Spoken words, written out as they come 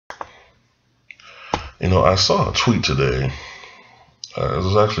I saw a tweet today. It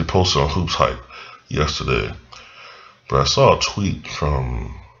was actually posted on Hoops Hype yesterday, but I saw a tweet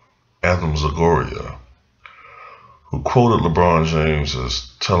from Adam Zagoria, who quoted LeBron James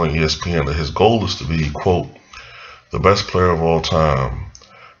as telling ESPN that his goal is to be, quote, the best player of all time,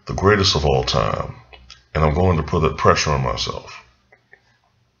 the greatest of all time, and I'm going to put that pressure on myself.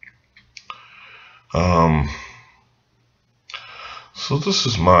 So this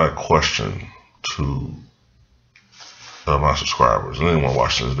is my question to my subscribers and anyone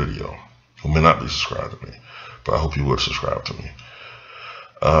watching this video who may not be subscribed to me, but I hope you would subscribe to me.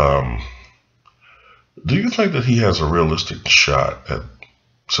 Do you think that he has a realistic shot at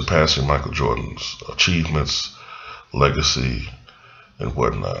surpassing Michael Jordan's achievements, legacy, and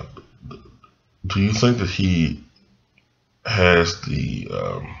whatnot? Do you think that he has the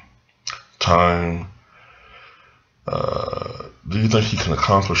time? Do you think he can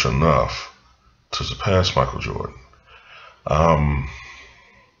accomplish enough to surpass Michael Jordan?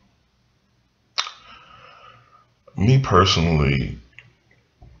 Me personally,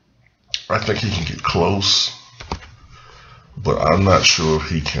 I think he can get close, but I'm not sure if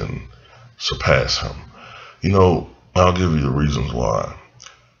he can surpass him. I'll give you the reasons why.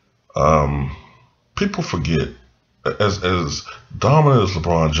 People forget, as dominant as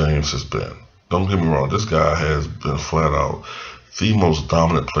LeBron James has been, don't get me wrong, this guy has been flat out the most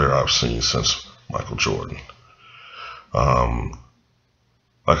dominant player I've seen since Michael Jordan.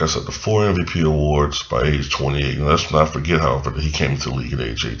 Like I said, the 4 MVP awards by age 28. Let's not forget, however, that he came into the league at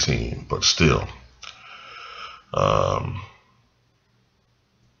age 18, but still. 4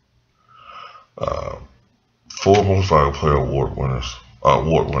 most valuable player award winner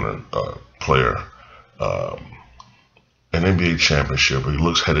player, an NBA championship. He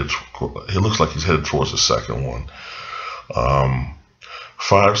looks like he's headed towards the second one.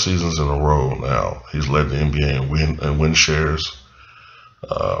 5 seasons in a row now, he's led the NBA in win shares.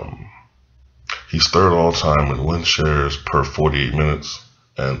 He's third all time in win shares per 48 minutes,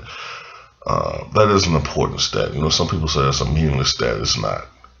 and that is an important stat. Some people say that's a meaningless stat. It's not,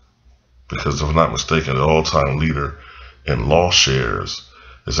 because if I'm not mistaken, the all-time leader in loss shares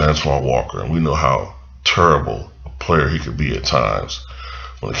is Antoine Walker, and we know how terrible a player he could be at times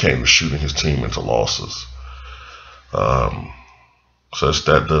when it came to shooting his team into losses. So that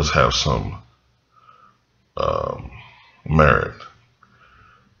stat does have some merit.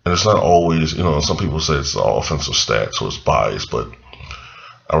 And it's not always, some people say it's an offensive stat, so it's biased, but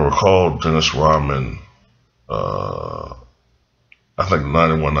I recall Dennis Rodman, I think the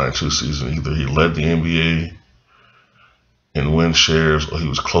 91-92 season, either he led the NBA in win shares or he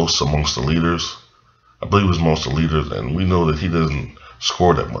was close amongst the leaders. I believe he was amongst the leaders, and we know that he doesn't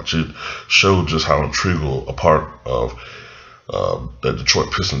score that much. It showed just how integral a part of that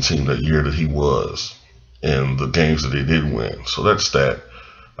Detroit Pistons team that year that he was in the games that they did win. So that stat,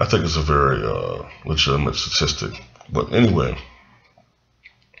 I think, is a very legitimate statistic. But anyway,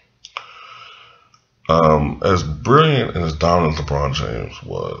 as brilliant and as dominant LeBron James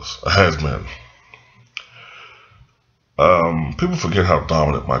has been, people forget how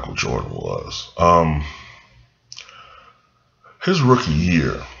dominant Michael Jordan was. His rookie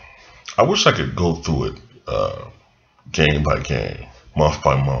year, I wish I could go through it game by game, month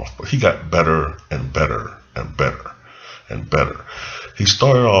by month, but he got better and better and better and better. He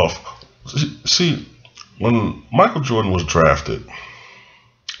started off, see, when Michael Jordan was drafted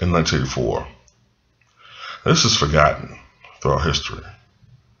in 1984, this is forgotten throughout history.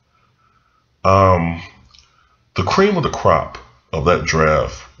 The cream of the crop of that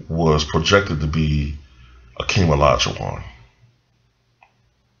draft was projected to be Akeem Olajuwon.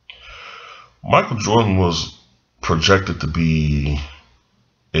 Michael Jordan was projected to be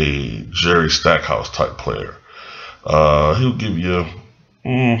a Jerry Stackhouse type player. He'll give you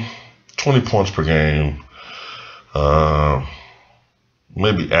 20 points per game,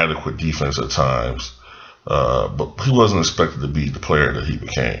 maybe adequate defense at times, but he wasn't expected to be the player that he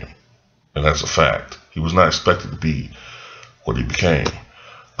became, and that's a fact. He was not expected to be what he became,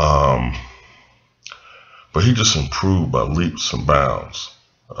 but he just improved by leaps and bounds.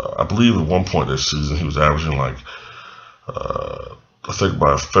 I believe at one point this season he was averaging I think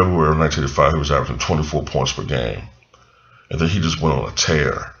by February of 1985 he was averaging 24 points per game, and then he just went on a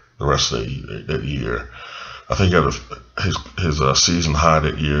tear the rest of that year. I think he had his season high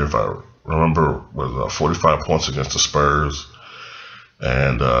that year, if I remember, was 45 points against the Spurs,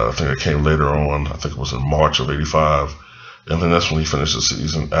 and I think it came later on. I think it was in March of '85, and then that's when he finished the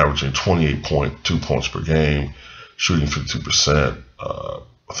season averaging 28.2 points per game, shooting 52%.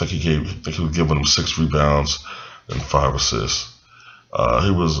 I think he was giving him 6 rebounds and 5 assists.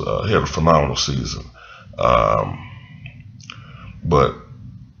 He had a phenomenal season. But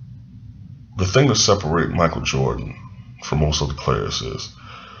the thing that separates Michael Jordan from most other players is,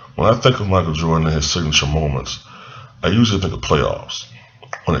 when I think of Michael Jordan and his signature moments, I usually think of playoffs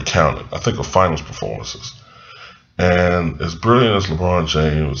when it counted. I think of finals performances. And as brilliant as LeBron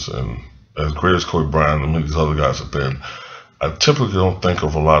James and as great as Kobe Bryant and many of these other guys have been, I typically don't think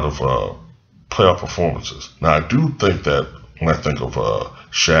of a lot of playoff performances. Now, I do think that when I think of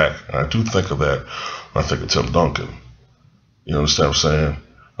Shaq, and I do think of that when I think of Tim Duncan. You understand what I'm saying?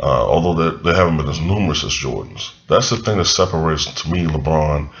 Although they haven't been as numerous as Jordan's. That's the thing that separates, to me,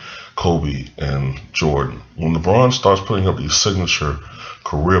 LeBron, Kobe, and Jordan. When LeBron starts putting up these signature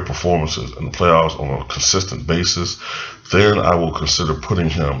career performances in the playoffs on a consistent basis, then I will consider putting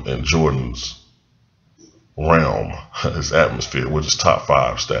him in Jordan's realm, his atmosphere, which is top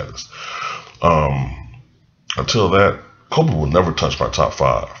 5 status. Until that, Kobe will never touch my top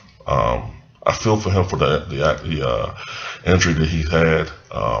 5. I feel for him for the injury that he had.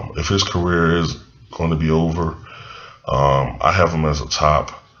 If his career is going to be over, I have him as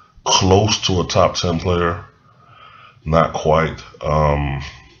close to a top 10 player. Not quite.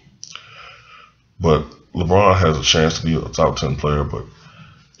 But LeBron has a chance to be a top 10 player. But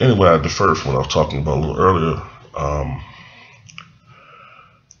anyway, I deferred from what I was talking about a little earlier.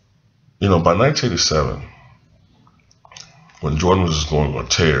 By 1987, when Jordan was just going on a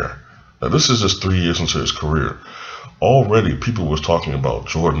tear, now this is just 3 years into his career, already people was talking about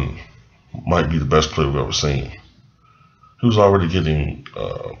Jordan might be the best player we've ever seen. He was already getting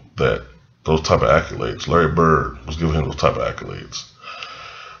those type of accolades. Larry Bird was giving him those type of accolades.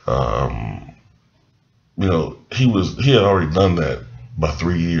 He had already done that by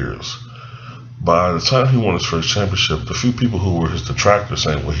 3 years. By the time he won his first championship, the few people who were his detractors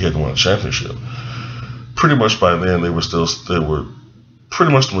saying, well, he had won a championship, pretty much by then they were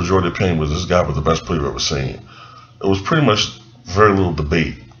pretty much the majority of opinion was this guy was the best player we've ever seen. It was pretty much very little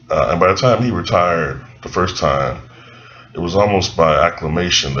debate. And by the time he retired the first time, it was almost by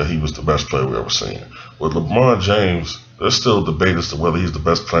acclamation that he was the best player we've ever seen. With LeBron James, there's still debate as to whether he's the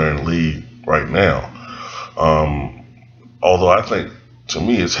best player in the league right now. Although I think, to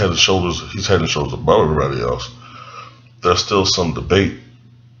me, he's head and shoulders above everybody else. There's still some debate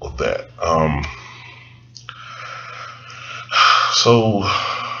with that. So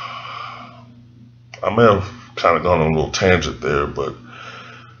I may have kind of gone on a little tangent there, but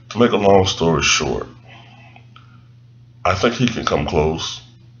to make a long story short, I think he can come close.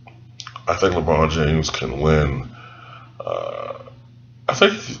 I think LeBron James can win. I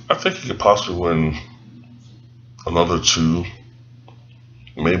think he could possibly win another 2,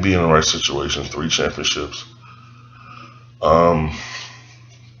 maybe in the right situation, 3 championships. I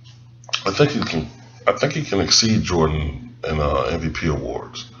think he can exceed Jordan in MVP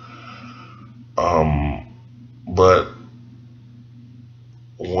awards. But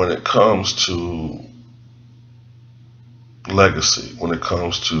when it comes to legacy, when it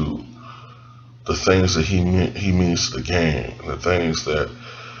comes to the things that he means to the game, and the things that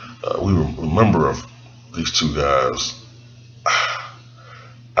we remember of these two guys,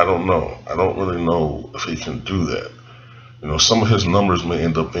 I don't know. I don't really know if he can do that. Some of his numbers may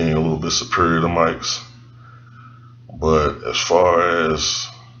end up being a little bit superior to Mike's, but as far as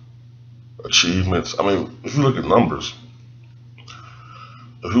achievements, I mean, if you look at numbers,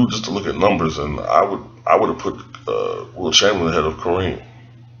 if you were just to look at numbers, and I would have put Will Chamberlain ahead of Kareem,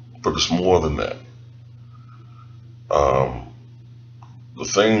 but it's more than that. The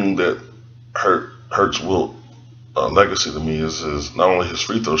thing that hurts Wilt legacy to me is not only his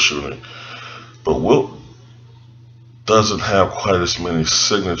free throw shooting, but Wilt doesn't have quite as many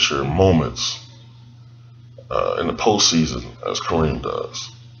signature moments in the postseason as Kareem does,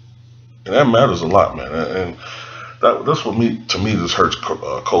 and that matters a lot, man. And that's what to me this hurts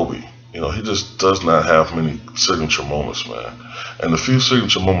Kobe. He just does not have many signature moments, man. And the few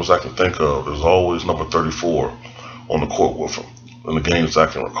signature moments I can think of, there's always number 34 on the court with him in the games I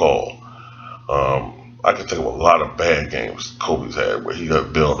can recall. I can think of a lot of bad games Kobe's had where he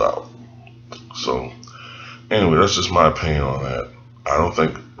got bailed out. So anyway, that's just my opinion on that. I don't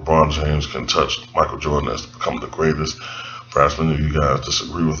think LeBron James can touch Michael Jordan as to become the greatest. Perhaps many of you guys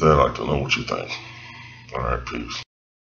disagree with that. I'd like to know what you think. All right, peace.